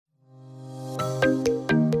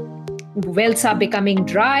wells are becoming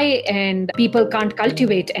dry and people can't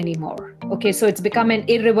cultivate anymore. Okay, so it's become an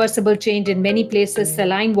irreversible change in many places.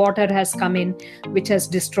 Saline water has come in, which has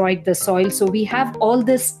destroyed the soil. So we have all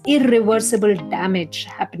this irreversible damage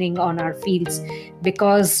happening on our fields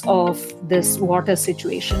because of this water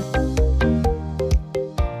situation.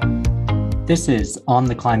 This is On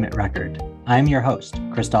the Climate Record. I'm your host,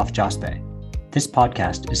 Christophe Jaspe. This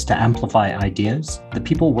podcast is to amplify ideas, the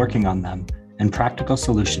people working on them, and practical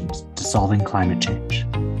solutions to solving climate change.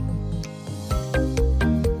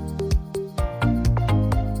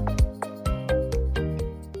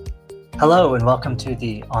 Hello, and welcome to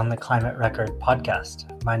the On the Climate Record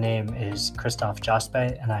podcast. My name is Christophe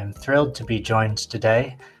Jaspe, and I'm thrilled to be joined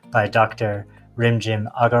today by Dr.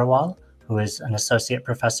 Rimjhim Aggarwal, who is an associate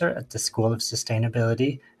professor at the School of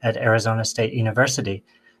Sustainability at Arizona State University.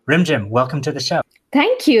 Rimjhim, welcome to the show.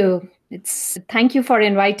 Thank you. Thank you for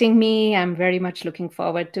inviting me. I'm very much looking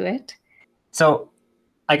forward to it. So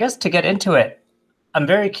I guess to get into it, I'm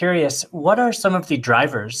very curious, what are some of the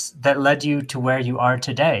drivers that led you to where you are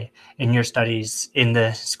today in your studies in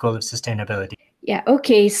the School of Sustainability? Yeah,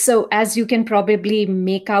 okay. So as you can probably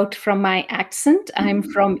make out from my accent, I'm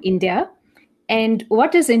from India. And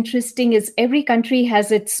what is interesting is every country has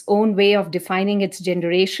its own way of defining its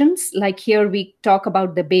generations. Like here we talk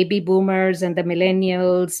about the baby boomers and the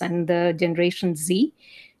millennials and the Generation Z.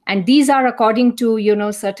 And these are according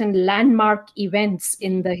to, certain landmark events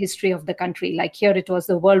in the history of the country. Like here it was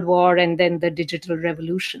the World War and then the digital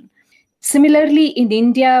revolution. Similarly, in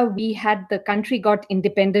India, the country got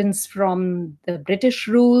independence from the British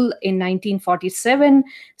rule in 1947.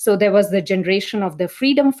 So there was the generation of the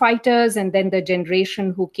freedom fighters and then the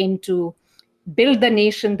generation who came to build the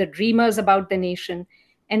nation, the dreamers about the nation.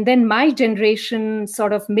 And then my generation,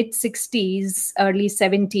 sort of mid-60s, early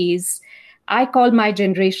 70s, I call my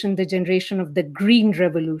generation the generation of the Green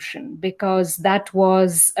Revolution because that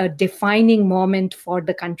was a defining moment for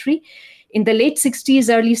the country. In the late 60s,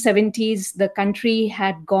 early 70s, the country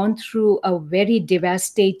had gone through a very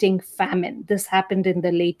devastating famine. This happened in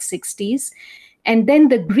the late 60s. And then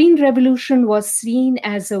the Green Revolution was seen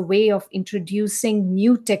as a way of introducing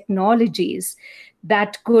new technologies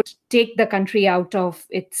that could take the country out of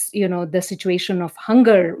its, the situation of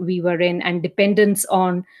hunger we were in and dependence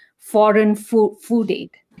on foreign food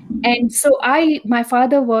aid. And so my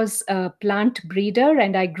father was a plant breeder,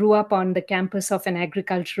 and I grew up on the campus of an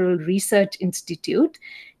agricultural research institute.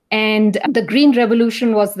 And the Green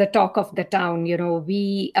Revolution was the talk of the town.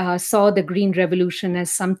 We saw the Green Revolution as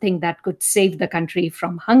something that could save the country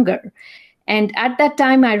from hunger. And at that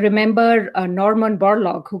time, I remember Norman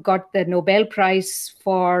Borlaug, who got the Nobel Prize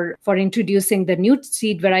for introducing the new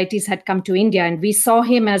seed varieties, had come to India. And we saw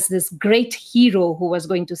him as this great hero who was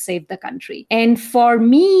going to save the country. And for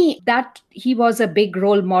me, that he was a big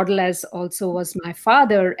role model, as also was my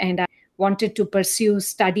father. And I wanted to pursue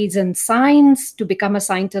studies in science, to become a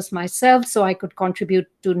scientist myself, so I could contribute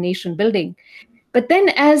to nation building. But then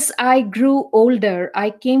as I grew older, I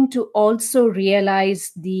came to also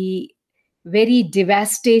realize the very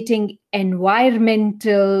devastating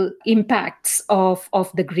environmental impacts of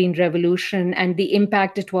the Green Revolution and the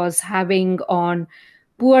impact it was having on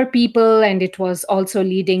poor people. And it was also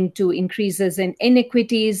leading to increases in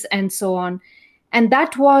inequities and so on. And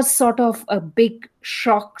that was sort of a big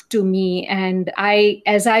shock to me. And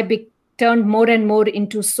as I turned more and more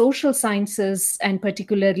into social sciences, and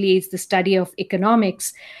particularly the study of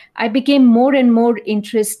economics, I became more and more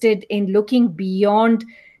interested in looking beyond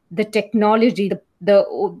the technology,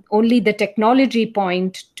 only the technology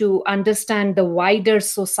point, to understand the wider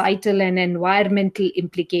societal and environmental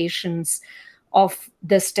implications of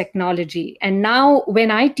this technology. And now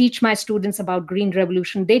when I teach my students about Green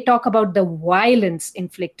Revolution, they talk about the violence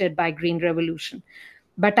inflicted by Green Revolution.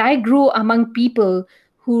 But I grew among people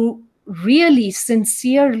who really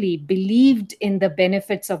sincerely believed in the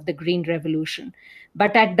benefits of the Green Revolution.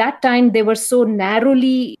 But at that time, they were so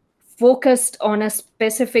narrowly focused on a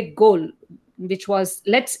specific goal, which was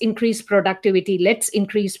let's increase productivity, let's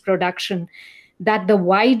increase production, that the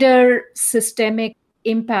wider systemic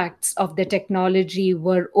impacts of the technology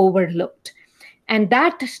were overlooked. And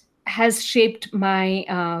that has shaped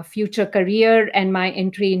my future career and my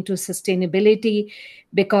entry into sustainability,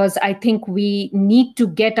 because I think we need to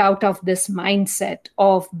get out of this mindset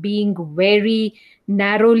of being very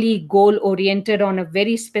narrowly goal-oriented on a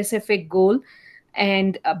very specific goal,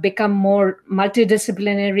 and become more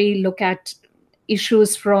multidisciplinary, look at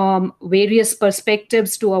issues from various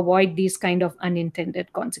perspectives to avoid these kind of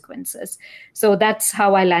unintended consequences. So that's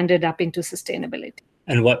how I landed up into sustainability.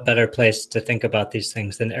 And what better place to think about these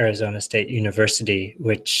things than Arizona State University,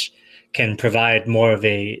 which can provide more of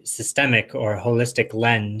a systemic or holistic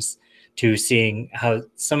lens to seeing how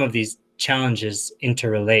some of these challenges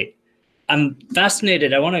interrelate. I'm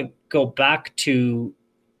fascinated. I want to go back to,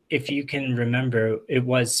 if you can remember, it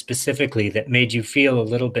was specifically that made you feel a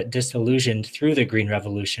little bit disillusioned through the Green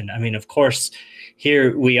Revolution. I mean, of course,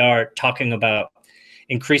 here we are talking about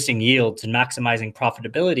increasing yields and maximizing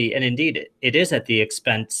profitability. And indeed, it is at the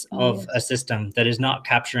expense of a system that is not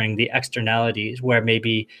capturing the externalities, where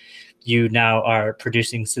maybe you now are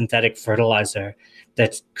producing synthetic fertilizer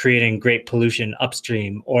that's creating great pollution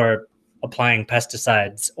upstream, or applying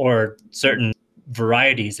pesticides or certain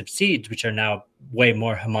varieties of seeds, which are now way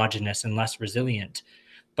more homogeneous and less resilient.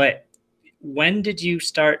 But when did you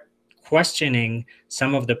start questioning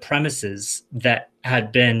some of the premises that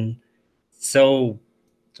had been so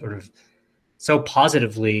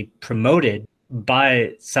positively promoted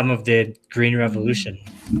by some of the Green Revolution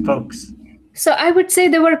folks? So I would say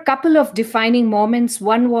there were a couple of defining moments.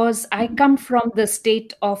 One was, I come from the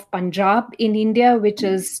state of Punjab in India, which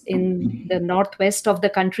is in the northwest of the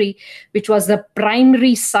country, which was the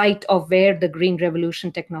primary site of where the Green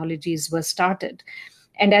Revolution technologies were started.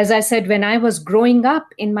 And as I said, when I was growing up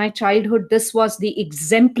in my childhood, this was the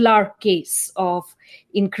exemplar case of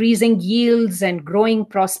increasing yields and growing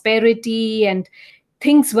prosperity, and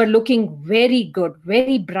things were looking very good,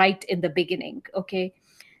 very bright in the beginning. Okay.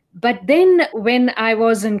 But then when I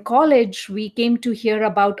was in college, we came to hear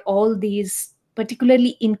about all these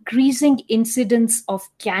particularly increasing incidents of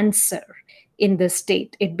cancer in the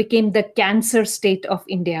state. It became the cancer state of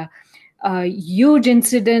India. Huge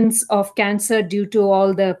incidents of cancer due to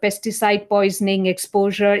all the pesticide poisoning,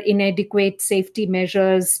 exposure, inadequate safety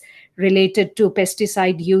measures related to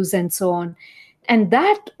pesticide use, and so on. And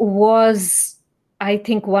that was, I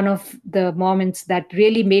think, one of the moments that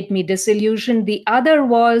really made me disillusioned. The other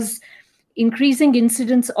was increasing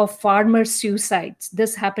incidents of farmer suicides.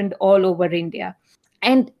 This happened all over India.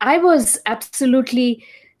 And I was absolutely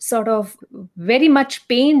sort of very much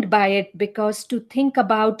pained by it, because to think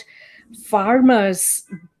about farmers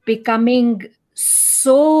becoming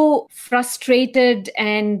so frustrated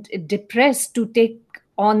and depressed to take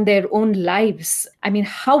on their own lives. I mean,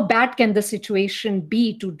 how bad can the situation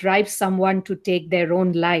be to drive someone to take their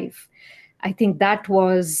own life? I think that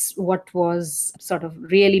was what was sort of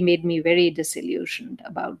really made me very disillusioned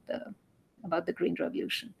about the Green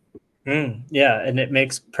Revolution. Yeah, and it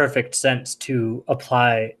makes perfect sense to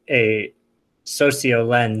apply a socio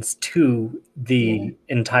lens to the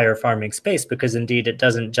entire farming space, because indeed it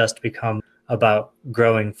doesn't just become about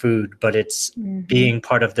growing food, but it's being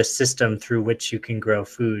part of the system through which you can grow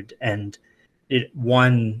food. And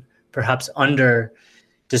one perhaps under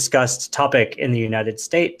discussed topic in the United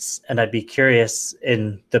States, and I'd be curious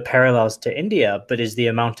in the parallels to India, but is the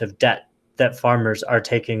amount of debt that farmers are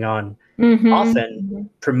taking on, often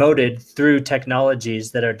promoted through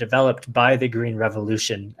technologies that are developed by the Green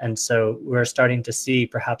Revolution. And so we're starting to see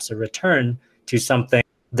perhaps a return to something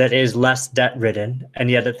that is less debt-ridden, and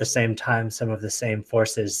yet at the same time, some of the same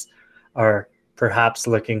forces are perhaps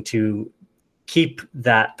looking to keep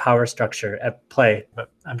that power structure at play. But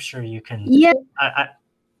I'm sure you can... Yeah.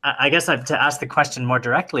 I guess to ask the question more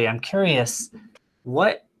directly, I'm curious,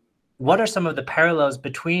 what are some of the parallels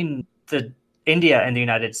between the India and the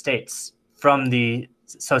United States from the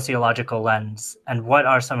sociological lens, and what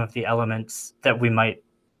are some of the elements that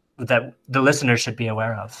the listeners should be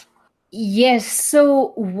aware of? Yes.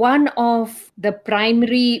 So one of the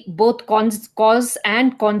primary both cause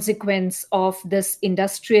and consequence of this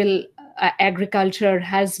industrial agriculture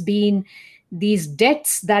has been these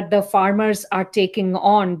debts that the farmers are taking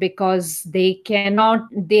on, because they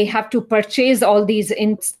have to purchase all these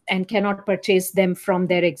inputs and cannot purchase them from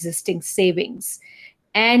their existing savings.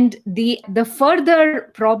 And the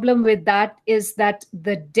further problem with that is that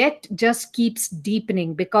the debt just keeps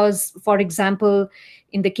deepening, because, for example,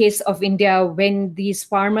 in the case of India, when these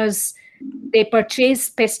farmers, they purchase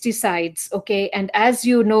pesticides, okay, and as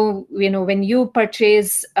you know, when you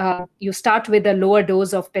purchase, you start with a lower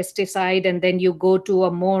dose of pesticide, and then you go to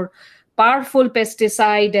a more powerful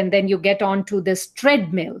pesticide, and then you get onto this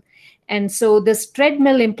treadmill. And so this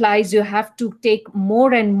treadmill implies you have to take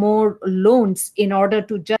more and more loans in order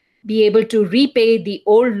to just be able to repay the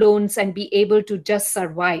old loans and be able to just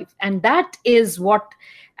survive. And that is what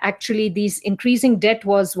actually these increasing debt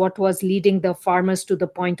was what was leading the farmers to the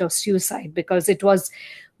point of suicide, because it was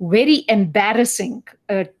very embarrassing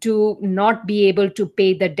to not be able to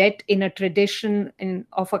pay the debt in a tradition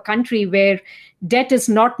of a country where debt is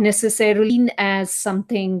not necessarily seen as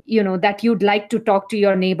something, that you'd like to talk to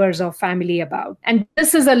your neighbors or family about. And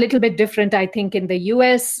this is a little bit different, I think, in the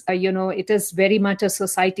US. It is very much a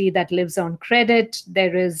society that lives on credit.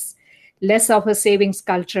 There is less of a savings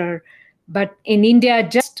culture. But in India,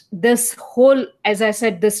 just this whole, as I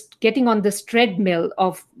said, this getting on this treadmill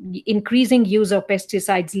of increasing use of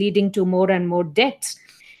pesticides leading to more and more debts.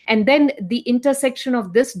 And then the intersection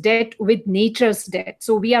of this debt with nature's debt.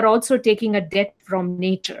 So we are also taking a debt from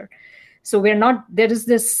nature. So there is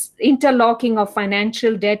this interlocking of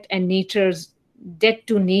financial debt and nature's debt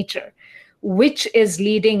to nature, which is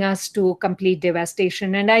leading us to complete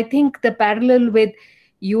devastation. And I think the parallel with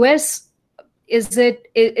US is that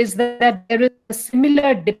there is a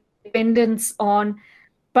similar dependence on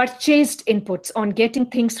purchased inputs, on getting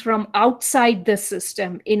things from outside the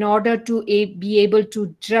system in order to be able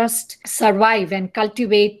to just survive and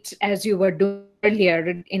cultivate, as you were doing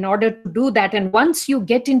earlier, in order to do that. And once you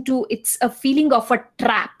get into, it's a feeling of a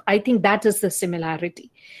trap. I think that is the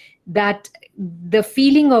similarity, that the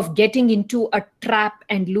feeling of getting into a trap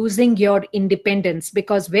and losing your independence,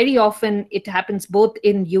 because very often it happens both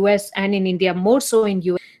in US and in India, more so in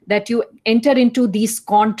US, that you enter into these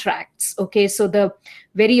contracts. Okay, so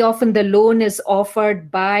very often the loan is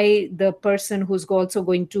offered by the person who's also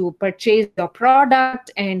going to purchase your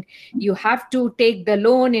product, and you have to take the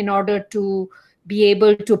loan in order to be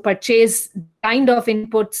able to purchase the kind of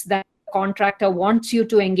inputs that the contractor wants you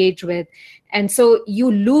to engage with. And so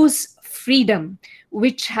you lose freedom,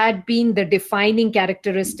 which had been the defining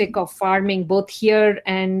characteristic of farming both here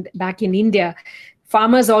and back in India.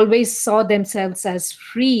 Farmers always saw themselves as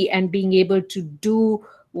free and being able to do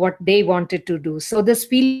what they wanted to do. So this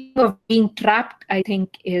feeling of being trapped, I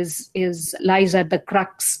think, lies at the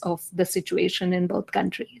crux of the situation in both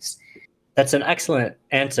countries. That's an excellent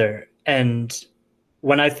answer. And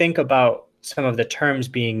when I think about some of the terms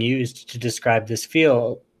being used to describe this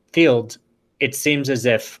field, it seems as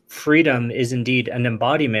if freedom is indeed an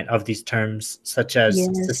embodiment of these terms, such as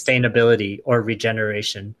sustainability or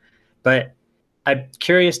regeneration. But I'm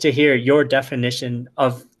curious to hear your definition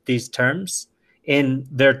of these terms in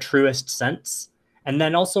their truest sense, and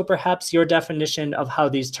then also perhaps your definition of how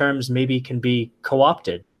these terms maybe can be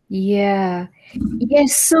co-opted. Yeah.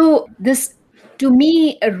 Yes. So to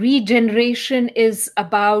me, a regeneration is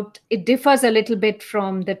about, it differs a little bit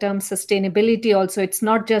from the term sustainability also. It's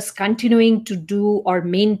not just continuing to do or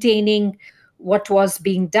maintaining what was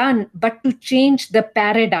being done, but to change the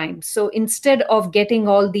paradigm. So instead of getting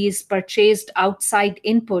all these purchased outside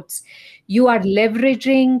inputs, you are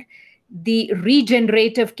leveraging the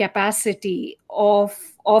regenerative capacity of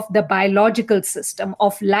the biological system,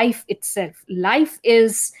 of life itself. Life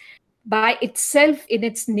is by itself in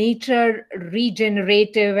its nature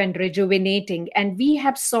regenerative and rejuvenating, and we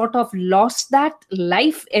have sort of lost that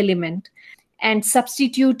life element and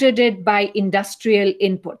substituted it by industrial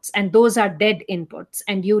inputs, and those are dead inputs,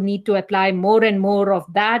 and you need to apply more and more of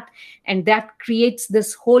that, and that creates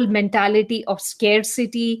this whole mentality of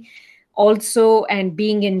scarcity also, and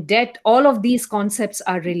being in debt. All of these concepts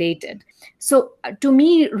are related. So to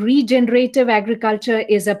me, regenerative agriculture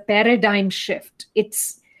is a paradigm shift.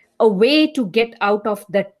 It's a way to get out of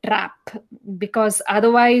the trap, because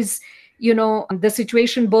otherwise, the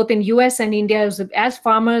situation both in US and India is, as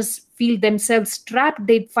farmers feel themselves trapped,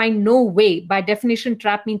 they find no way. By definition,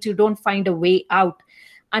 trap means you don't find a way out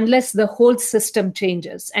unless the whole system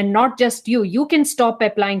changes. And not just you can stop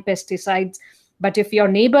applying pesticides, but if your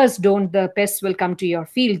neighbors don't, the pests will come to your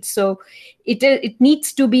field. So it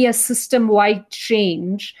needs to be a system-wide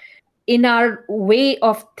change in our way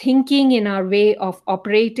of thinking, in our way of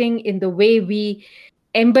operating, in the way we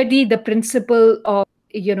embody the principle of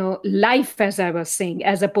life, as I was saying,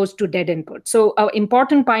 as opposed to dead input. So an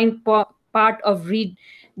important part of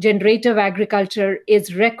regenerative agriculture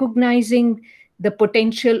is recognizing the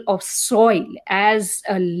potential of soil as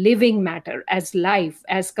a living matter, as life,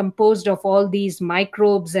 as composed of all these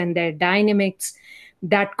microbes and their dynamics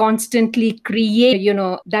that constantly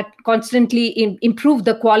improve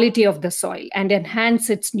the quality of the soil and enhance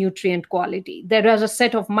its nutrient quality. There are a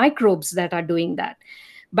set of microbes that are doing that.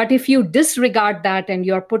 But if you disregard that and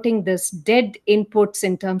you're putting this dead inputs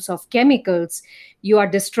in terms of chemicals, you are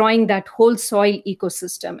destroying that whole soil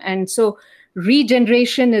ecosystem. And so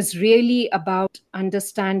regeneration is really about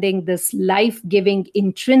understanding this life-giving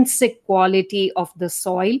intrinsic quality of the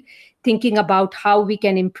soil, thinking about how we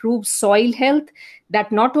can improve soil health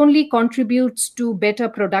that not only contributes to better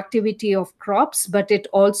productivity of crops, but it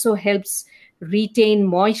also helps retain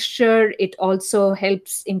moisture. It also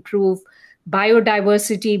helps improve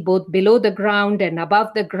biodiversity both below the ground and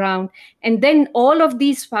above the ground. And then all of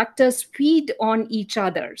these factors feed on each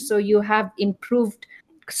other. So you have improved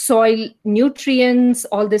soil nutrients,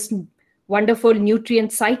 all this wonderful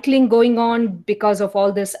nutrient cycling going on because of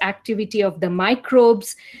all this activity of the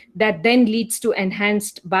microbes that then leads to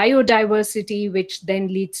enhanced biodiversity, which then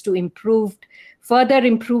leads to further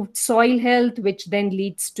improved soil health, which then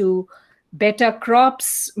leads to better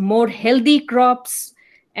crops, more healthy crops,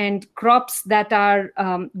 and crops that are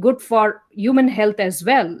good for human health as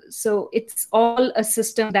well. So it's all a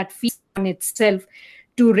system that feeds on itself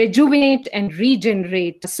to rejuvenate and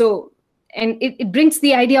regenerate. So, and it brings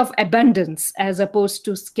the idea of abundance as opposed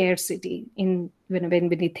to scarcity when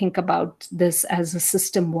we think about this as a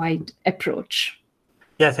system-wide approach.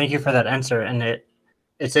 Yeah, thank you for that answer. And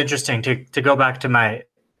it's interesting to go back to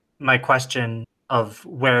my question of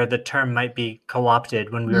where the term might be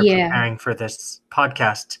co-opted when we were preparing for this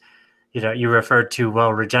podcast. You referred to,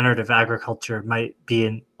 well, regenerative agriculture might be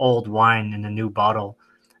an old wine in a new bottle.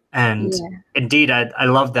 And indeed, I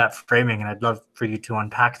love that framing, and I'd love for you to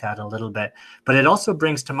unpack that a little bit. But it also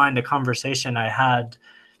brings to mind a conversation I had,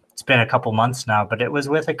 it's been a couple months now, but it was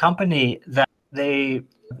with a company that they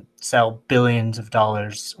sell billions of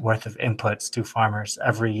dollars worth of inputs to farmers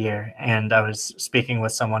every year. And I was speaking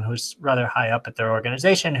with someone who's rather high up at their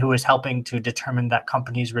organization who was helping to determine that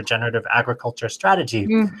company's regenerative agriculture strategy.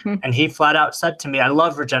 Mm-hmm. And he flat out said to me, I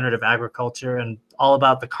love regenerative agriculture and all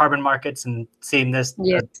about the carbon markets and seeing this,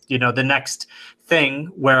 the next thing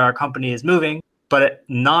where our company is moving. But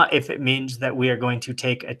not if it means that we are going to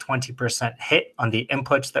take a 20% hit on the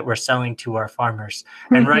inputs that we're selling to our farmers.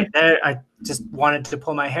 Mm-hmm. And right there, I just wanted to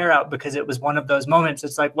pull my hair out because it was one of those moments.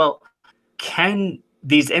 It's like, well, can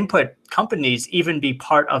these input companies even be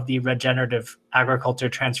part of the regenerative agriculture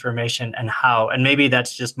transformation, and how? And maybe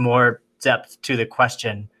that's just more depth to the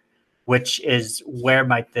question, which is, where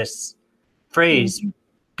might this phrase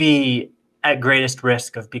be at greatest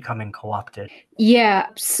risk of becoming co-opted? Yeah.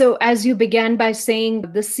 So as you began by saying,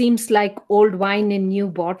 this seems like old wine in new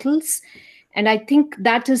bottles. And I think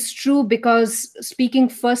that is true because, speaking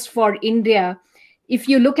first for India, if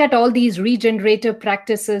you look at all these regenerative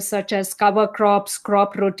practices such as cover crops,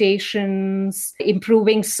 crop rotations,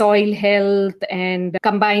 improving soil health, and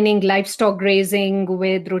combining livestock grazing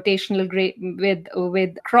with rotational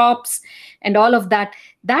with crops and all of that,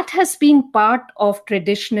 that has been part of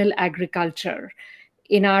traditional agriculture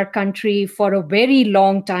in our country for a very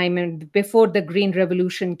long time, and before the Green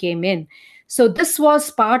Revolution came in. So this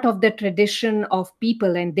was part of the tradition of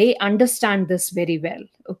people, and they understand this very well.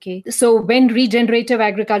 Okay. So when regenerative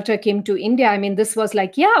agriculture came to India, I mean, this was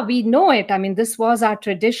like, yeah, we know it. I mean, this was our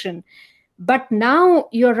tradition. But now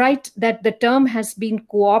you're right that the term has been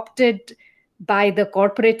co-opted by the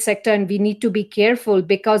corporate sector, and we need to be careful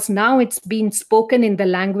because now it's been spoken in the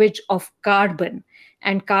language of carbon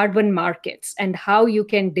and carbon markets and how you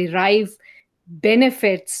can derive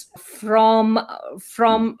benefits from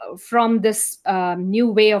this new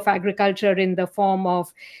way of agriculture in the form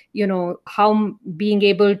of, how being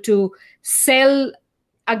able to sell.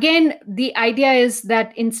 Again, the idea is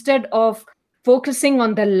that instead of focusing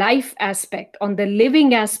on the life aspect, on the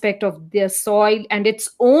living aspect of the soil and its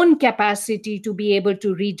own capacity to be able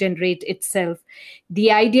to regenerate itself, the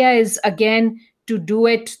idea is again to do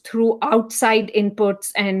it through outside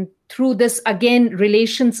inputs and through this, again,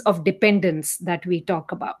 relations of dependence that we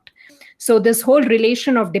talk about. So this whole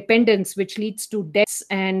relation of dependence, which leads to debts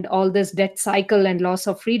and all this debt cycle and loss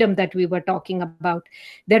of freedom that we were talking about,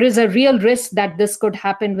 there is a real risk that this could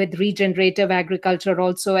happen with regenerative agriculture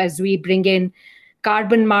also, as we bring in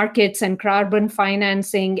carbon markets and carbon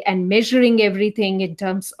financing and measuring everything in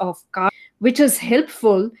terms of carbon, which is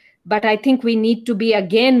helpful. But I think we need to be,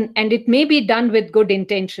 again, and it may be done with good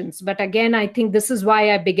intentions. But again, I think this is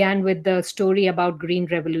why I began with the story about Green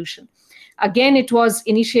Revolution. Again, it was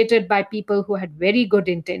initiated by people who had very good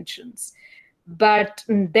intentions. But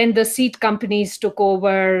then the seed companies took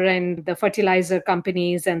over, and the fertilizer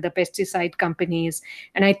companies and the pesticide companies.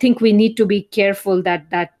 And I think we need to be careful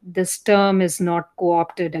that this term is not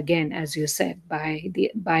co-opted again, as you said, by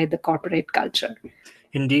the corporate culture.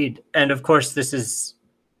 Indeed. And of course, this is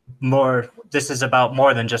about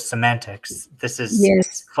more than just semantics. This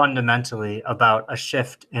is fundamentally about a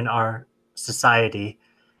shift in our society,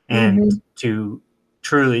 and to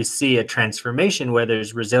truly see a transformation where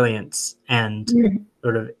there's resilience and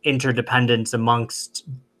sort of interdependence amongst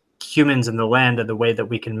humans and the land and the way that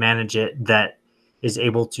we can manage it, that is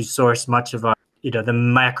able to source much of our, the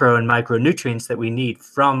macro and micronutrients that we need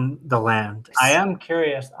from the land. I am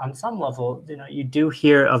curious, on some level, you do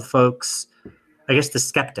hear of folks I guess, the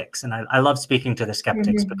skeptics. And I love speaking to the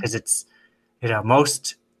skeptics Mhm. because it's,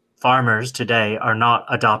 most farmers today are not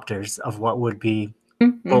adopters of what would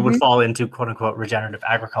Mhm. fall into quote unquote regenerative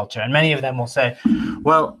agriculture. And many of them will say,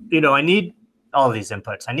 well, I need all these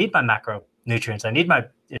inputs. I need my macronutrients. I need my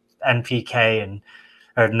NPK and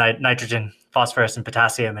or nitrogen, phosphorus, and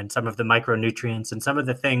potassium, and some of the micronutrients and some of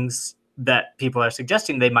the things that people are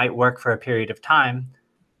suggesting they might work for a period of time,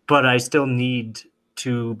 but I still need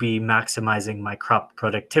to be maximizing my crop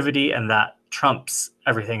productivity, and that trumps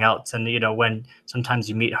everything else. And when sometimes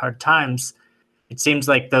you meet hard times, it seems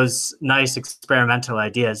like those nice experimental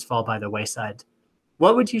ideas fall by the wayside.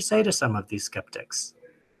 What would you say to some of these skeptics?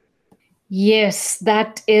 Yes,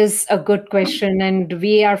 that is a good question. And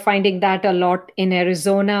we are finding that a lot in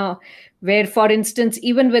Arizona, where, for instance,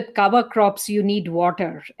 even with cover crops, you need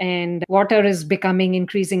water, and water is becoming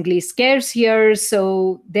increasingly scarce here.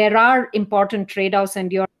 So there are important trade offs,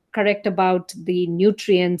 and you're correct about the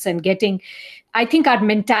nutrients and getting. I think our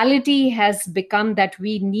mentality has become that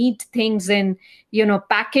we need things in,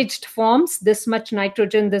 packaged forms, this much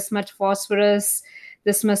nitrogen, this much phosphorus,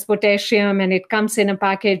 this much potassium, and it comes in a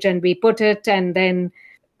package and we put it, and then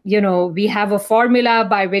we have a formula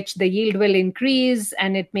by which the yield will increase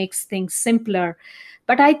and it makes things simpler.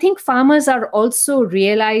 But I think farmers are also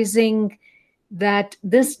realizing that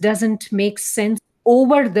this doesn't make sense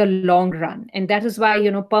over the long run, and that is why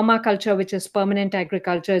permaculture, which is permanent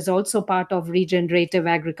agriculture, is also part of regenerative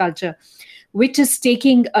agriculture, which is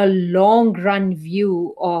taking a long run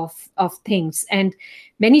view of things. And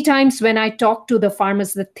many times when I talk to the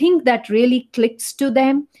farmers, the thing that really clicks to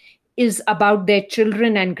them is about their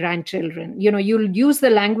children and grandchildren. You'll use the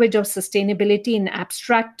language of sustainability in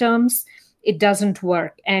abstract terms, it doesn't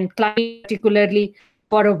work. And climate, particularly,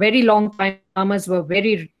 for a very long time, farmers were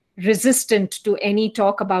very resistant to any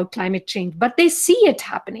talk about climate change, but they see it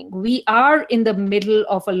happening. We are in the middle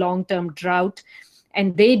of a long term drought,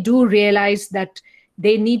 and they do realize that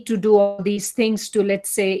they need to do all these things to, let's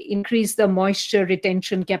say, increase the moisture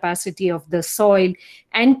retention capacity of the soil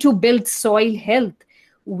and to build soil health,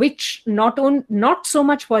 which not so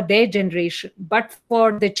much for their generation but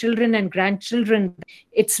for the children and grandchildren.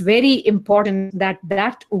 It's very important that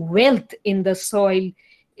that wealth in the soil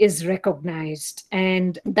is recognized,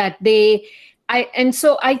 and that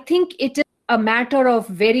so I think it is a matter of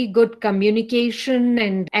very good communication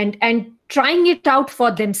and trying it out for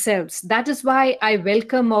themselves. That is why I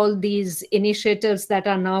welcome all these initiatives that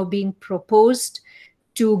are now being proposed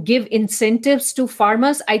to give incentives to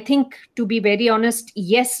farmers. I think, to be very honest,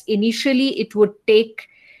 yes, initially it would take,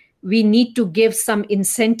 we need to give some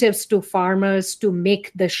incentives to farmers to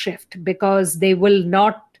make the shift, because they will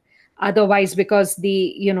not otherwise, because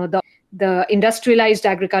the industrialized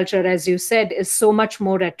agriculture, as you said, is so much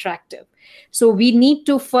more attractive. So we need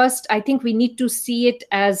to first, I think we need to see it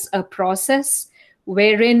as a process,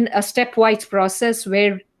 wherein a stepwise process,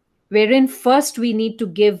 wherein first we need to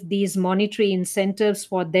give these monetary incentives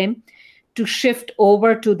for them to shift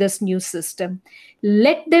over to this new system.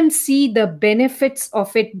 Let them see the benefits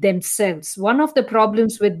of it themselves. One of the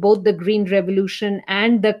problems with both the Green Revolution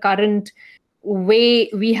and the current way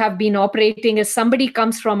we have been operating is somebody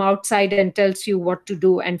comes from outside and tells you what to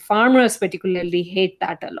do, and farmers particularly hate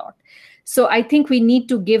that a lot. So I think we need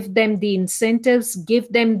to give them the incentives, give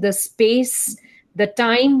them the space, the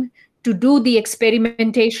time to do the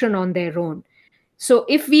experimentation on their own. So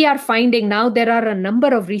if we are finding, now there are a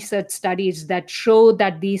number of research studies that show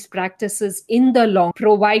that these practices in the long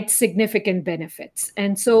provide significant benefits.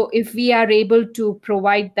 And so if we are able to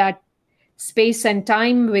provide that space and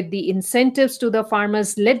time with the incentives to the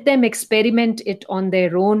farmers, let them experiment it on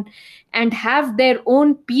their own and have their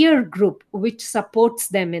own peer group which supports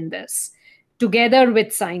them in this, together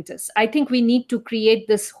with scientists. I think we need to create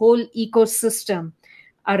this whole ecosystem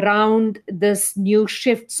around this new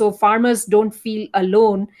shift, so farmers don't feel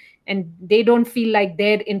alone and they don't feel like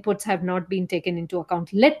their inputs have not been taken into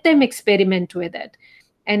account. Let them experiment with it,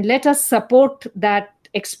 and let us support that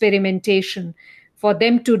experimentation for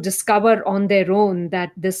them to discover on their own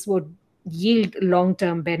that this would yield long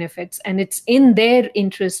term benefits, and it's in their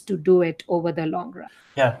interest to do it over the long run.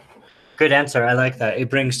 Yeah, good answer. I like that.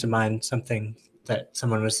 It brings to mind something that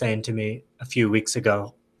someone was saying to me a few weeks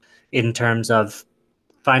ago in terms of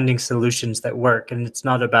finding solutions that work. And it's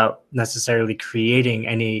not about necessarily creating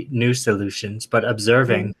any new solutions, but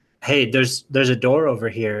observing, hey, there's a door over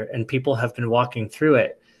here and people have been walking through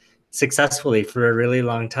it successfully for a really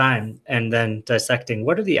long time, and then dissecting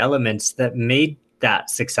what are the elements that made that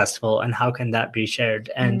successful and how can that be shared.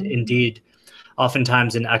 And indeed,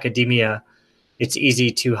 oftentimes in academia, it's easy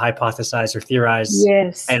to hypothesize or theorize,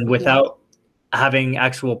 Yes. and without having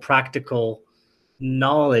actual practical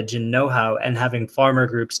knowledge and know-how and having farmer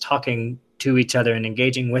groups talking to each other and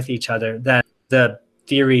engaging with each other, then the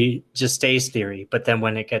theory just stays theory. But then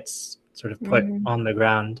when it gets sort of put on the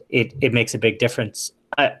ground, it makes a big difference.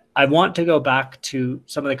 I want to go back to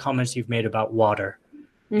some of the comments you've made about water,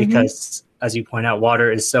 because as you point out,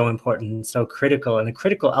 water is so important and so critical, and a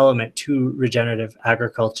critical element to regenerative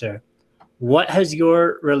agriculture. What has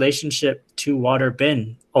your relationship to water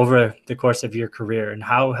been over the course of your career, and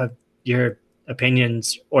how have your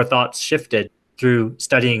opinions or thoughts shifted through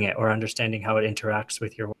studying it or understanding how it interacts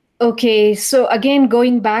with your work? Okay, so again,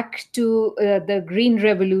 going back to the Green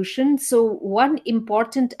Revolution. So, one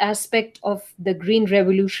important aspect of the Green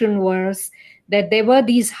Revolution was that there were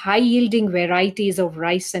these high yielding varieties of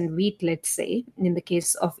rice and wheat, let's say, in the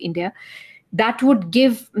case of India, that would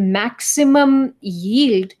give maximum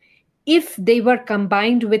yield if they were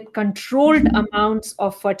combined with controlled amounts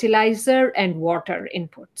of fertilizer and water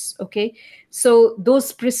inputs. Okay, so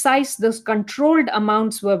those controlled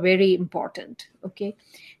amounts were very important. Okay,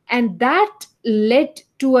 and that led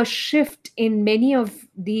to a shift in many of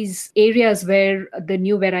these areas where the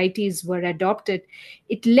new varieties were adopted.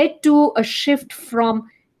 It led to a shift from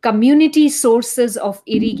community sources of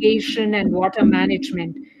irrigation and water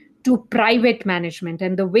management to private management.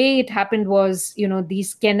 And the way it happened was,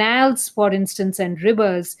 these canals, for instance, and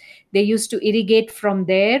rivers, they used to irrigate from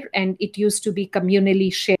there, and it used to be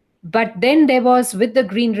communally shared. But then there was, with the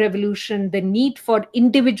Green Revolution, the need for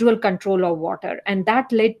individual control of water. And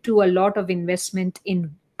that led to a lot of investment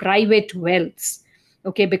in private wells.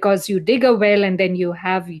 Okay, because you dig a well and then you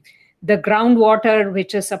have the groundwater,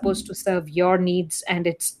 which is supposed to serve your needs, and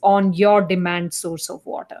it's on your demand source of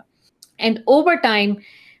water. And over time,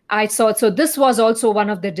 I saw, so this was also one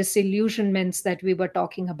of the disillusionments that we were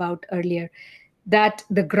talking about earlier, that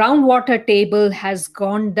the groundwater table has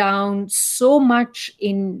gone down so much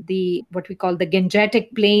in the what we call the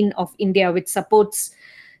Gangetic Plain of India, which supports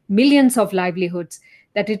millions of livelihoods,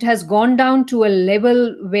 that it has gone down to a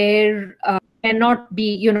level where cannot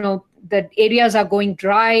be, the areas are going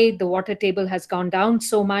dry, the water table has gone down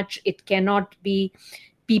so much, it cannot be,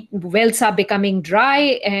 wells are becoming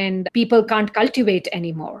dry, and people can't cultivate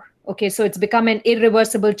anymore. Okay, so it's become an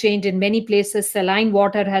irreversible change. In many places, saline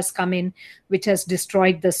water has come in, which has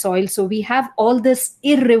destroyed the soil. So we have all this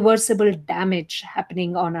irreversible damage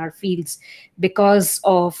happening on our fields because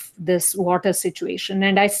of this water situation.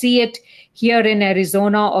 And I see it here in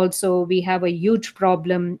Arizona also. We have a huge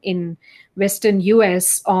problem in Western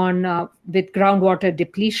US on with groundwater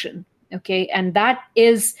depletion. Okay, and that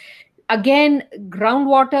is, again,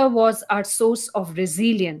 groundwater was our source of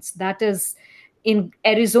resilience. That is, in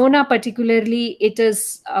Arizona particularly, it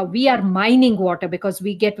is we are mining water because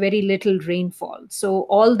we get very little rainfall. So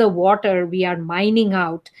all the water we are mining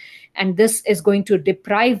out, and this is going to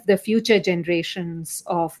deprive the future generations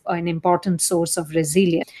of an important source of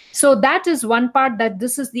resilience. So that is one part, that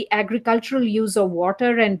this is the agricultural use of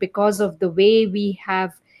water, and because of the way we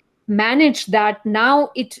have managed that, now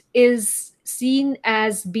it is seen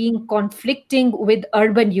as being conflicting with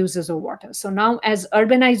urban uses of water. So now, as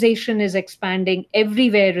urbanization is expanding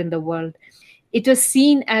everywhere in the world, it is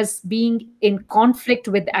seen as being in conflict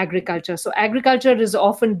with agriculture. So agriculture is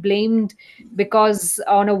often blamed because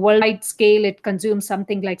on a worldwide scale, it consumes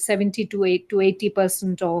something like 70 to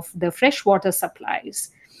 80% of the freshwater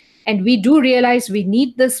supplies. And we do realize we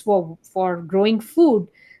need this for growing food,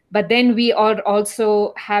 but then we are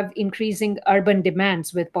also have increasing urban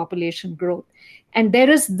demands with population growth. And there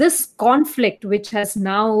is this conflict, which has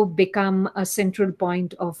now become a central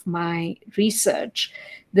point of my research.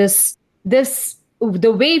 The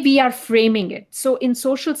way we are framing it. So in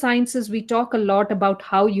social sciences, we talk a lot about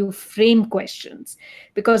how you frame questions,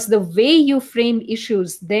 because the way you frame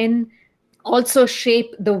issues then also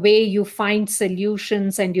shape the way you find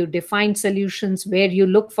solutions, and you define solutions, where you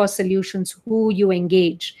look for solutions, who you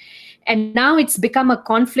engage. And now it's become a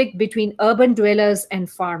conflict between urban dwellers and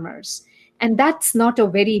farmers. And that's not a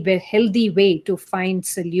very healthy way to find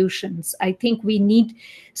solutions. I think we need,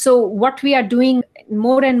 so what we are doing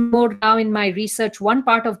more and more now in my research, one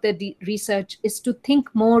part of the research is to think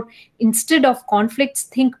more, instead of conflicts,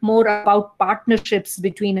 think more about partnerships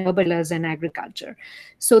between urban dwellers and agriculture.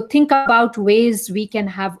 So think about ways we can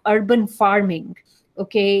have urban farming,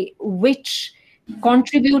 okay, which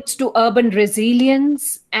contributes to urban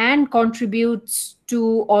resilience and contributes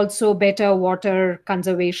to also better water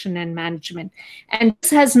conservation and management. And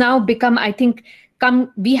this has now become, I think,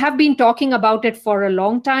 we have been talking about it for a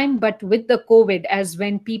long time, but with the COVID, as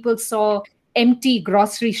when people saw empty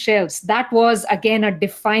grocery shelves, that was again a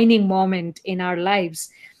defining moment in our lives.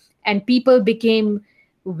 And people became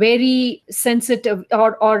very sensitive,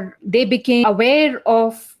 or they became aware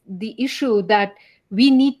of the issue that we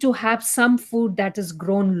need to have some food that is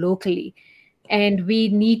grown locally, and we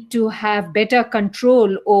need to have better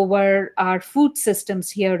control over our food systems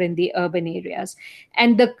here in the urban areas.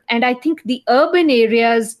 And I think the urban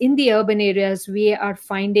areas we are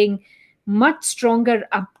finding much stronger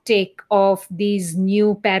uptake of these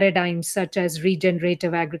new paradigms such as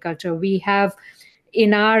regenerative agriculture. We have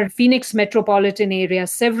in our Phoenix metropolitan area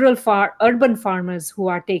several urban farmers who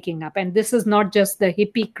are taking up, and this is not just the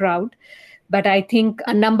hippie crowd, but I think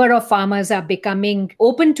a number of farmers are becoming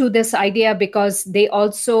open to this idea because they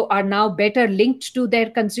also are now better linked to their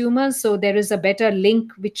consumers. So there is a better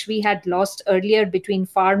link which we had lost earlier between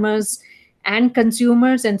farmers and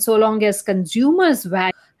consumers. And so long as consumers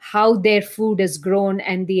value how their food is grown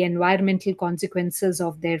and the environmental consequences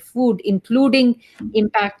of their food, including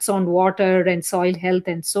impacts on water and soil health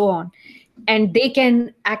and so on, and they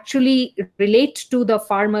can actually relate to the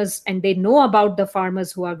farmers and they know about the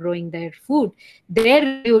farmers who are growing their food,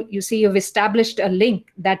 there you see you've established a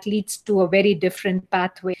link that leads to a very different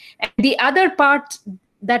pathway. And the other part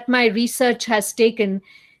that my research has taken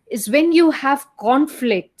is when you have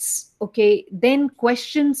conflicts, okay, then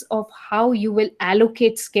questions of how you will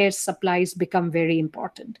allocate scarce supplies become very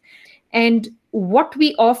important. And what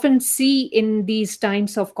we often see in these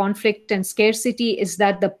times of conflict and scarcity is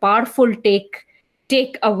that the powerful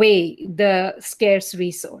take away the scarce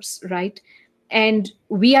resource, right? And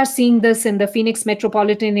we are seeing this in the Phoenix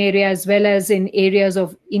metropolitan area as well as in areas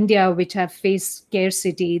of India which have faced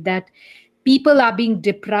scarcity, that people are being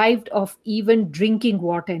deprived of even drinking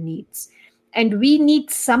water needs. And we need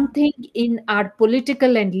something in our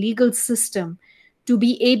political and legal system to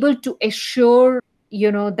be able to assure,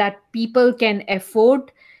 that people can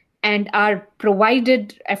afford and are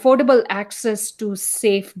provided affordable access to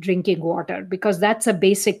safe drinking water, because that's a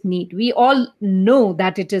basic need. We all know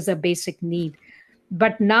that it is a basic need.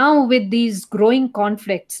 But now, with these growing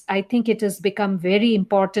conflicts, I think it has become very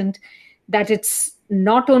important that it's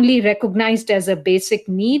not only recognized as a basic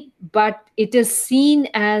need, but it is seen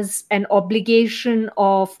as an obligation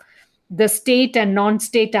of the state and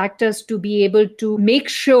non-state actors to be able to make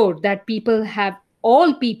sure that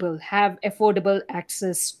all people have affordable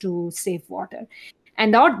access to safe water.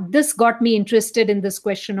 And this got me interested in this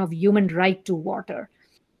question of human right to water.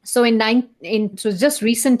 So so just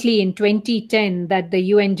recently in 2010 that the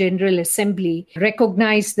UN General Assembly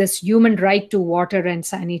recognized this human right to water and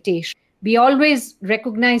sanitation. We always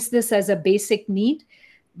recognize this as a basic need,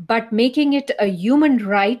 but making it a human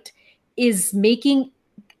right is making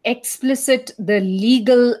explicit the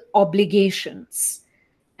legal obligations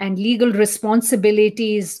and legal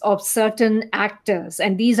responsibilities of certain actors.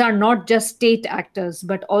 And these are not just state actors,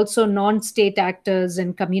 but also non-state actors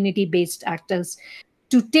and community-based actors,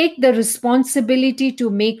 to take the responsibility to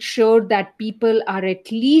make sure that people are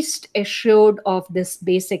at least assured of this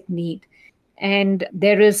basic need. And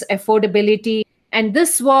there is affordability. And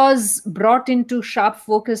this was brought into sharp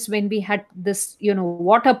focus when we had this,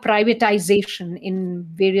 water privatization in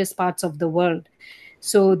various parts of the world.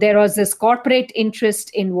 So there was this corporate interest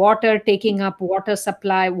in water, taking up water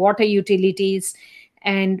supply, water utilities,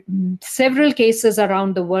 and several cases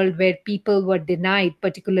around the world where people were denied,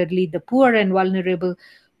 particularly the poor and vulnerable,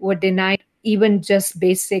 were denied even just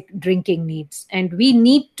basic drinking needs. And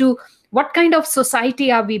what kind of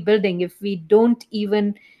society are we building if we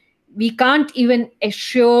can't even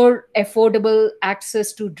assure affordable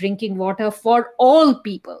access to drinking water for all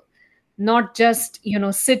people, not just,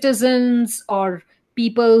 citizens or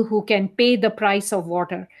people who can pay the price of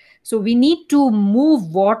water. So we need to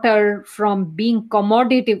move water from being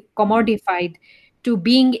commodified to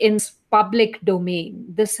being in public domain.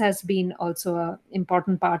 This has been also an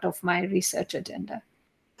important part of my research agenda.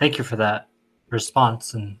 Thank you for that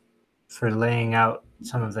response and for laying out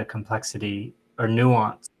some of the complexity or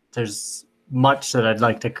nuance. There's much that I'd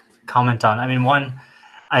like to comment on. I mean,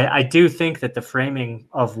 I do think that the framing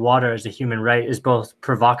of water as a human right is both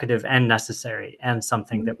provocative and necessary, and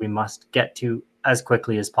something that we must get to as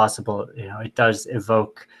quickly as possible. It does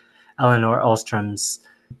evoke Eleanor Ostром's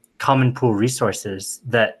common pool resources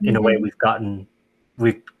that in a way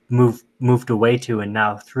we've moved away to, and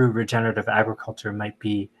now through regenerative agriculture might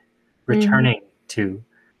be returning to.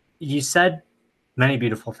 You said many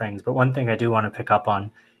beautiful things, but one thing I do want to pick up on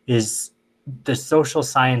is the social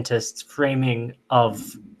scientists' framing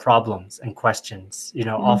of problems and questions.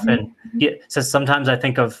 Often, so sometimes I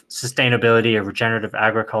think of sustainability or regenerative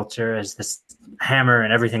agriculture as this hammer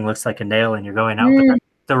and everything looks like a nail and you're going out, but that's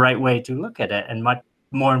the right way to look at it. And much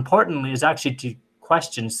more importantly is actually to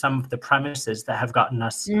question some of the premises that have gotten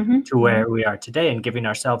us Mhm. to where we are today, and giving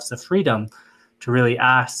ourselves the freedom to really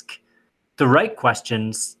ask the right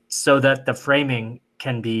questions so that the framing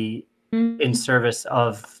can be in service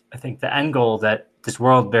of, I think, the end goal that this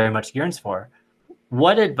world very much yearns for.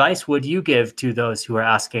 What advice would you give to those who are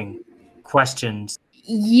asking questions?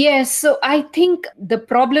 Yes, so I think the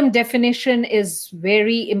problem definition is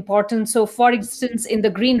very important. So, for instance, in the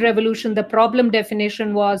Green Revolution, the problem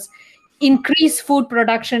definition was increase food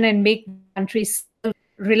production and make the country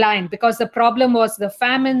self-reliant, because the problem was the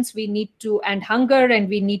famines we need to, and hunger, and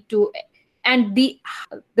we need to, and the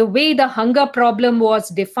way the hunger problem was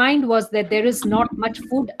defined was that there is not much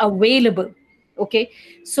food available. Okay,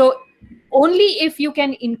 so only if you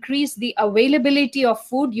can increase the availability of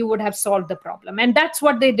food you would have solved the problem, and that's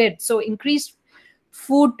what they did. So increased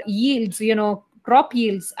food yields, crop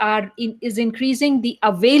yields is increasing the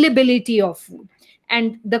availability of food.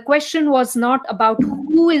 And the question was not about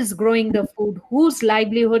who is growing the food, whose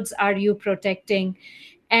livelihoods are you protecting,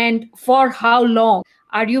 and for how long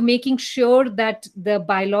are you making sure that the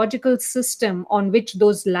biological system on which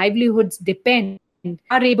those livelihoods depend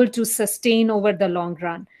are able to sustain over the long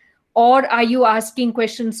run. Or are you asking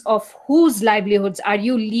questions of whose livelihoods are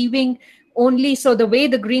you leaving only? So the way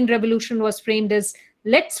the Green Revolution was framed is,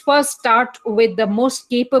 let's first start with the most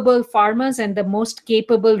capable farmers and the most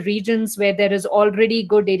capable regions where there is already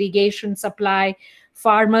good irrigation supply,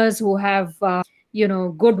 farmers who have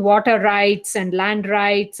good water rights and land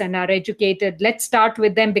rights and are educated. Let's start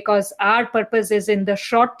with them, because our purpose is in the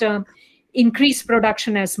short term increase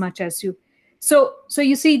production as much as you. So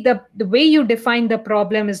you see, the way you define the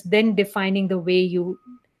problem is then defining the way you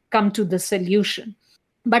come to the solution.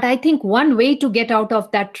 But I think one way to get out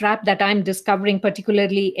of that trap that I'm discovering,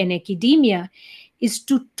 particularly in academia, is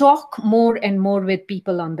to talk more and more with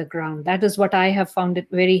people on the ground. That is what I have found it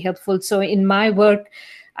very helpful. So in my work,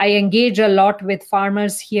 I engage a lot with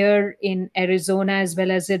farmers here in Arizona, as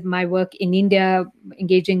well as in my work in India,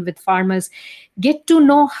 engaging with farmers, get to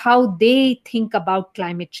know how they think about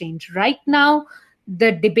climate change. Right now,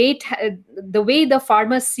 the debate, the way the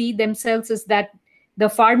farmers see themselves is that the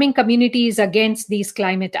farming community is against these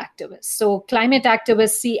climate activists. So climate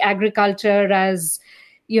activists see agriculture as,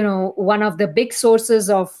 one of the big sources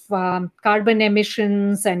of carbon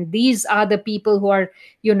emissions, and these are the people who are,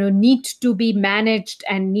 need to be managed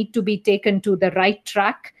and need to be taken to the right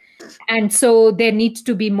track. And so there needs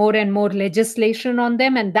to be more and more legislation on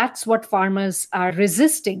them, and that's what farmers are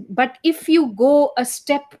resisting. But if you go a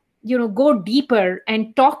step, go deeper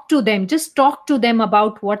and talk to them, just talk to them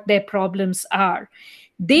about what their problems are,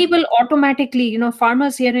 they will automatically,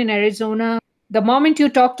 farmers here in Arizona, the moment you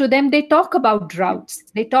talk to them, they talk about droughts,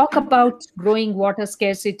 they talk about growing water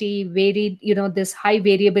scarcity, varied, this high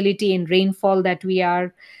variability in rainfall that we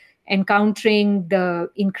are encountering, the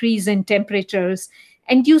increase in temperatures.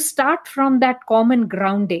 And you start from that common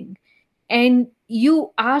grounding, and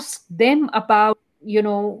you ask them about,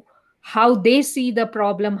 how they see the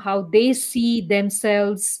problem, how they see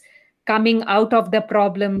themselves coming out of the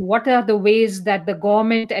problem, what are the ways that the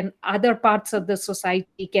government and other parts of the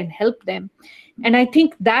society can help them. And I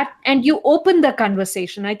think that, and you open the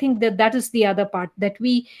conversation. I think that that is the other part, that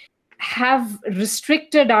we have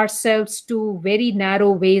restricted ourselves to very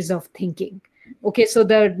narrow ways of thinking. Okay, so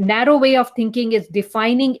the narrow way of thinking is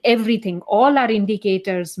defining everything. All our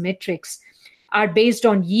indicators, metrics are based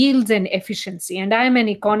on yields and efficiency. And I'm an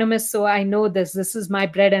economist, so I know this. This is my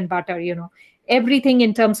bread and butter, everything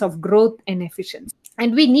in terms of growth and efficiency.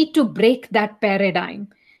 And we need to break that paradigm,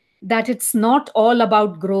 that it's not all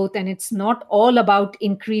about growth and it's not all about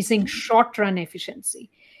increasing short run efficiency.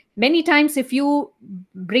 Many times, if you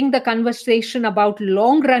bring the conversation about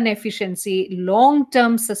long run efficiency, long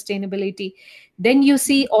term sustainability, then you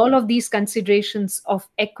see all of these considerations of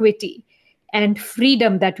equity and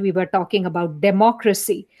freedom that we were talking about,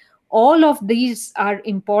 democracy. All of these are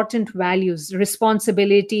important values,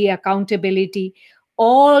 responsibility, accountability.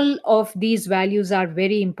 All of these values are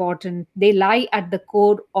very important. They lie at the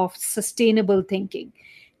core of sustainable thinking.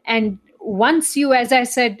 And once you, as I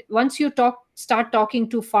said, once you start talking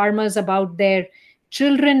to farmers about their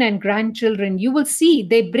children and grandchildren, you will see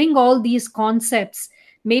they bring all these concepts.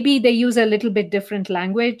 Maybe they use a little bit different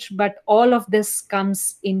language, but all of this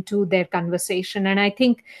comes into their conversation. And I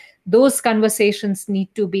think those conversations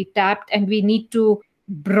need to be tapped, and we need to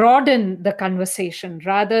broaden the conversation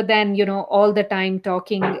rather than, all the time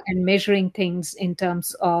talking and measuring things in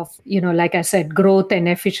terms of, like I said, growth and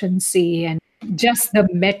efficiency and just the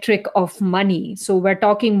metric of money. So we're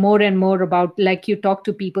talking more and more about, like, you talk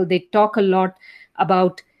to people, they talk a lot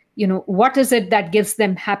about what is it that gives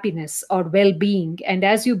them happiness or well-being? And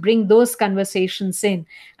as you bring those conversations in,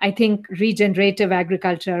 I think regenerative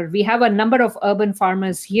agriculture, we have a number of urban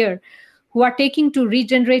farmers here who are taking to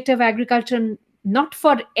regenerative agriculture not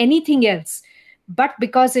for anything else, but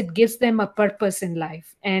because it gives them a purpose in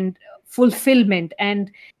life and fulfillment,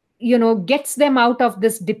 and gets them out of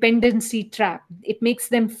this dependency trap. It makes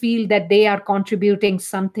them feel that they are contributing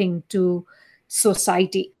something to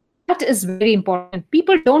society, and that is very important.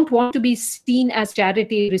 People don't want to be seen as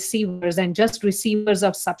charity receivers and just receivers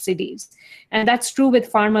of subsidies, and that's true with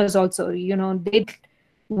farmers also. They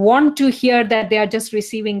want to hear that they are just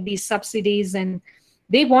receiving these subsidies, and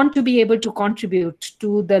they want to be able to contribute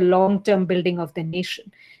to the long term building of the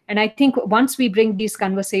nation. And I think once we bring these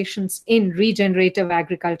conversations in, regenerative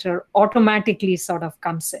agriculture automatically sort of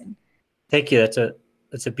comes in. Thank you.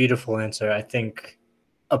 That's a beautiful answer. I think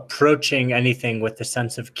approaching anything with a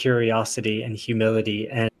sense of curiosity and humility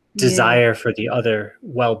and desire for the other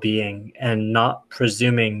well-being, and not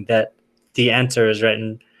presuming that the answer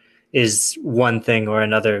is one thing or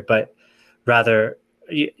another, but rather,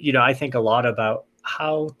 I think a lot about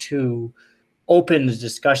how to open the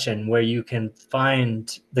discussion where you can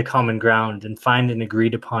find the common ground and find an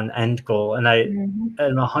agreed upon end goal. And I am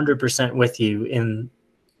 100% with you in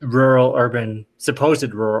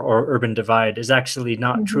supposed rural or urban divide is actually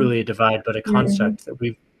not truly a divide, but a construct that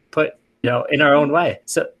we've put, in our own way.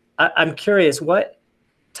 So I'm curious, what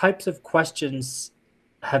types of questions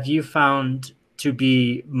have you found to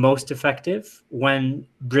be most effective when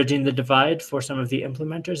bridging the divide for some of the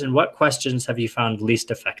implementers? And what questions have you found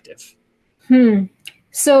least effective?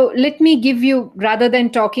 So let me give you, rather than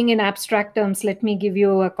talking in abstract terms, let me give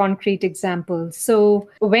you a concrete example. So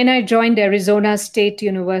when I joined Arizona State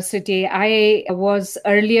University, I was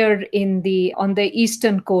earlier on the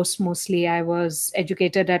Eastern Coast mostly. I was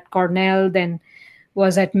educated at Cornell, then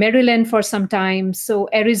was at Maryland for some time. So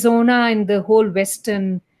Arizona and the whole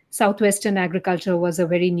Southwestern agriculture was a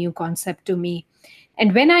very new concept to me.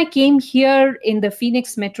 And when I came here in the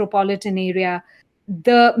Phoenix metropolitan area,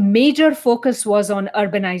 the major focus was on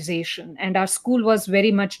urbanization, and our school was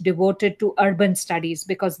very much devoted to urban studies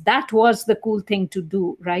because that was the cool thing to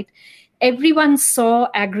do, right? Everyone saw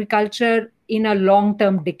agriculture in a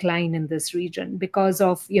long-term decline in this region because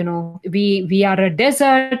of, we are a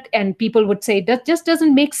desert, and people would say that just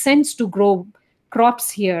doesn't make sense to grow crops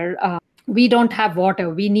here. We don't have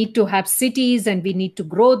water. We need to have cities, and we need to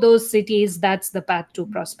grow those cities. That's the path to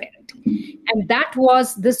prosperity. And that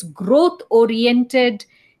was this growth-oriented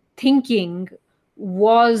thinking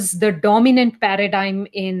was the dominant paradigm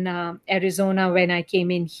in Arizona when I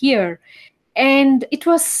came in here. And it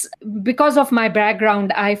was, because of my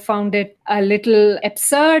background, I found it a little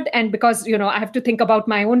absurd. And because, I have to think about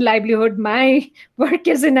my own livelihood. My work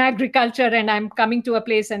is in agriculture, and I'm coming to a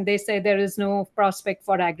place and they say there is no prospect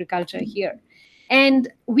for agriculture here.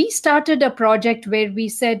 And we started a project where we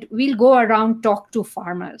said, we'll go around, talk to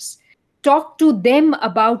farmers, talk to them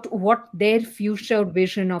about what their future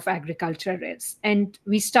vision of agriculture is. And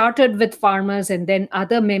we started with farmers and then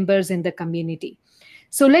other members in the community.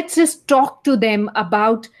 So let's just talk to them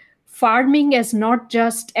about farming as not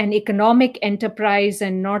just an economic enterprise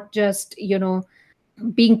and not just,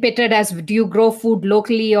 being pitted as, do you grow food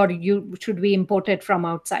locally or should we import it from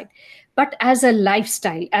outside, but as a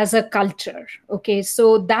lifestyle, as a culture. Okay,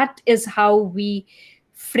 so that is how we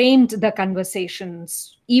framed the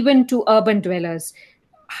conversations, even to urban dwellers.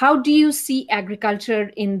 How do you see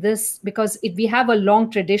agriculture in this? Because we have a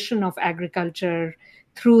long tradition of agriculture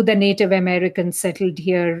through the Native Americans settled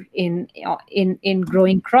here in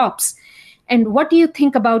growing crops. And what do you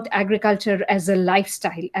think about agriculture as a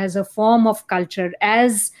lifestyle, as a form of culture,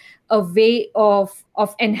 as a way of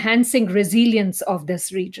enhancing resilience of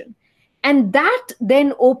this region? And that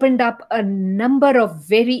then opened up a number of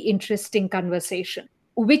very interesting conversations,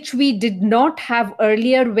 which we did not have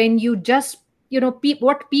earlier when you just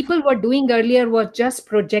what people were doing earlier was just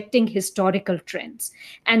projecting historical trends.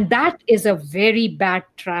 And that is a very bad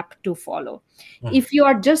trap to follow. If you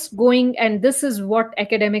are just going, and this is what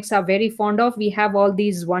academics are very fond of, we have all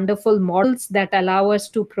these wonderful models that allow us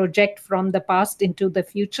to project from the past into the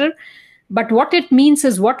future. But what it means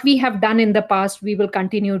is what we have done in the past, we will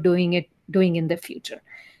continue doing in the future.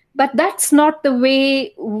 But that's not the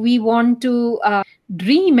way we want to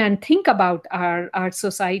dream and think about our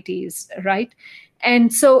societies, right?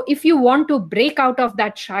 And so if you want to break out of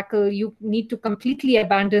that shackle, you need to completely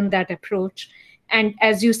abandon that approach. And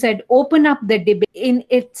as you said, open up the debate in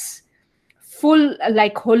its full,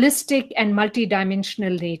 like holistic and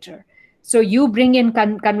multidimensional nature. So you bring in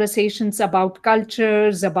conversations about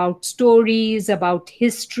cultures, about stories, about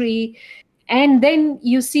history, And then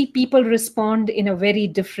you see people respond in a very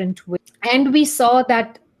different way. And we saw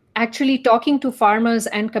that actually talking to farmers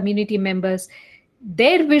and community members,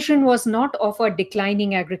 their vision was not of a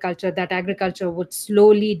declining agriculture, that agriculture would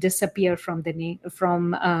slowly disappear from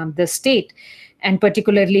the state, and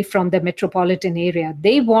particularly from the metropolitan area.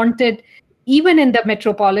 They wanted, even in the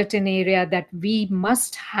metropolitan area, that we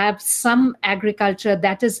must have some agriculture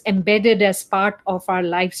that is embedded as part of our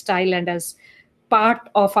lifestyle and as part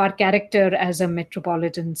of our character as a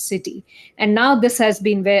metropolitan city. And now this has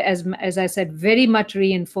been, as I said, very much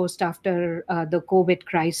reinforced after the COVID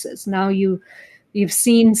crisis. Now you've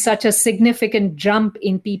seen such a significant jump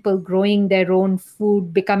in people growing their own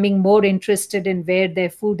food, becoming more interested in where their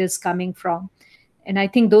food is coming from. And I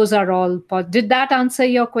think those are all. Did that answer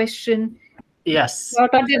your question? Yes. Or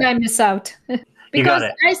did I miss out? You got Because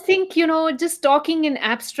it. I think, just talking in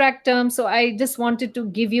abstract terms, so I just wanted to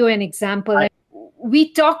give you an example.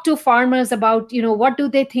 We talk to farmers about, what do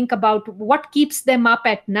they think about what keeps them up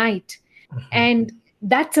at night? Mhm. And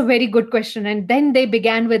that's a very good question. And then they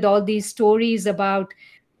began with all these stories about,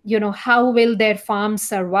 how will their farms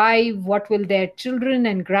survive? What will their children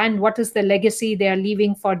and what is the legacy they are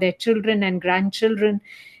leaving for their children and grandchildren?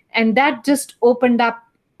 And that just opened up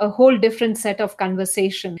a whole different set of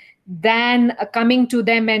conversation than coming to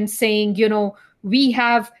them and saying, we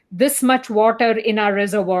have this much water in our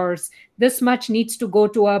reservoirs, this much needs to go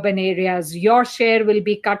to urban areas, your share will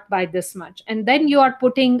be cut by this much. And then you are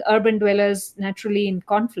putting urban dwellers naturally in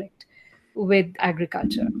conflict with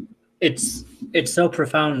agriculture. It's so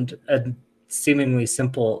profound and seemingly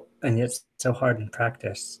simple, and yet so hard in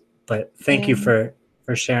practice. But thank you for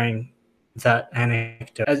sharing that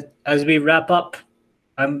anecdote. As we wrap up,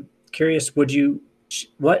 I'm curious,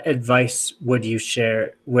 what advice would you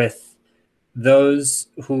share with those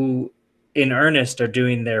who in earnest are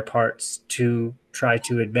doing their parts to try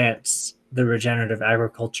to advance the regenerative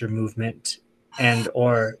agriculture movement and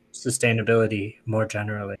or sustainability more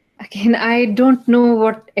generally? Again, I don't know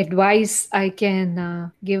what advice I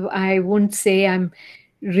can give. I won't say I'm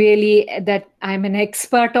an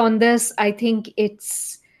expert on this. I think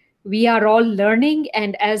we are all learning.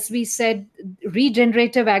 And as we said,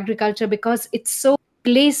 regenerative agriculture, because it's so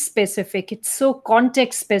place specific, it's so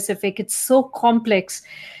context specific, it's so complex,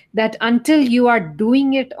 that until you are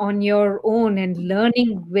doing it on your own and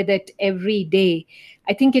learning with it every day,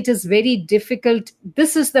 I think it is very difficult.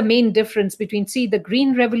 This is the main difference between, the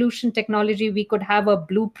green revolution technology. We could have a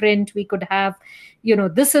blueprint. We could have,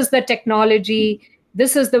 this is the technology.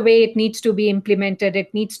 This is the way it needs to be implemented.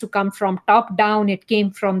 It needs to come from top down. It came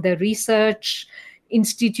from the research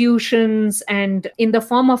institutions and in the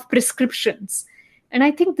form of prescriptions. And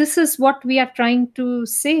I think this is what we are trying to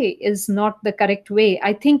say is not the correct way.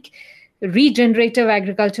 I think regenerative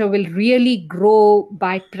agriculture will really grow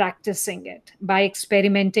by practicing it, by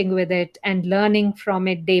experimenting with it and learning from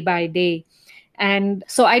it day by day. And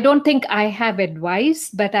so I don't think I have advice,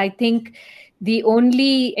 but I think the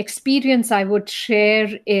only experience I would share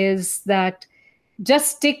is that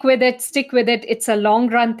just stick with it. It's a long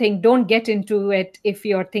run thing. Don't get into it if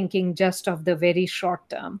you're thinking just of the very short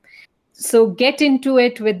term. So get into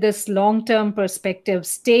it with this long-term perspective,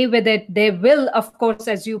 stay with it. There will, of course,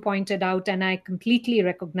 as you pointed out, and I completely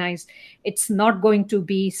recognize, it's not going to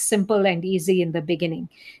be simple and easy in the beginning.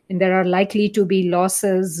 And there are likely to be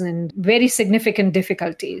losses and very significant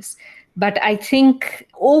difficulties. But I think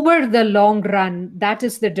over the long run, that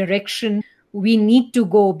is the direction we need to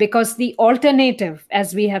go, because the alternative,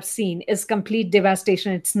 as we have seen, is complete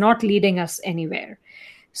devastation. It's not leading us anywhere.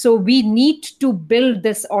 So we need to build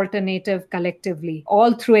this alternative collectively,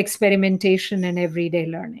 all through experimentation and everyday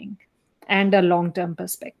learning and a long-term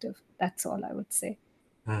perspective. That's all I would say.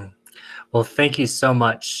 Well, thank you so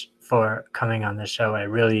much for coming on the show. I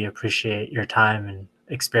really appreciate your time and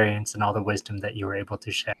experience and all the wisdom that you were able to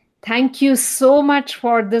share. Thank you so much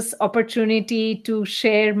for this opportunity to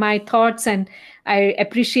share my thoughts, and I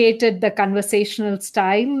appreciated the conversational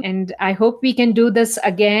style, and I hope we can do this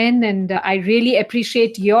again. And I really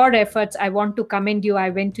appreciate your efforts. I want to commend you.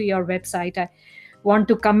 I went to your website. I want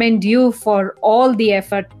to commend you for all the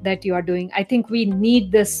effort that you are doing. I think we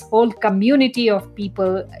need this whole community of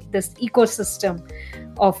people, this ecosystem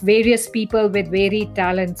of various people with varied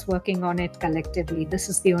talents working on it collectively. This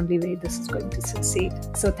is the only way this is going to succeed.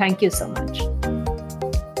 So thank you so much.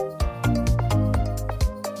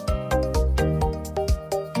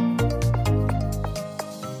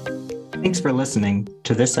 Thanks for listening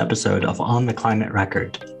to this episode of On the Climate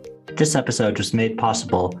Record. This episode was made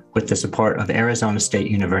possible with the support of Arizona State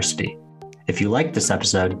University. If you liked this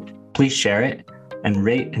episode, please share it and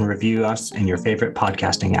rate and review us in your favorite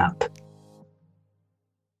podcasting app.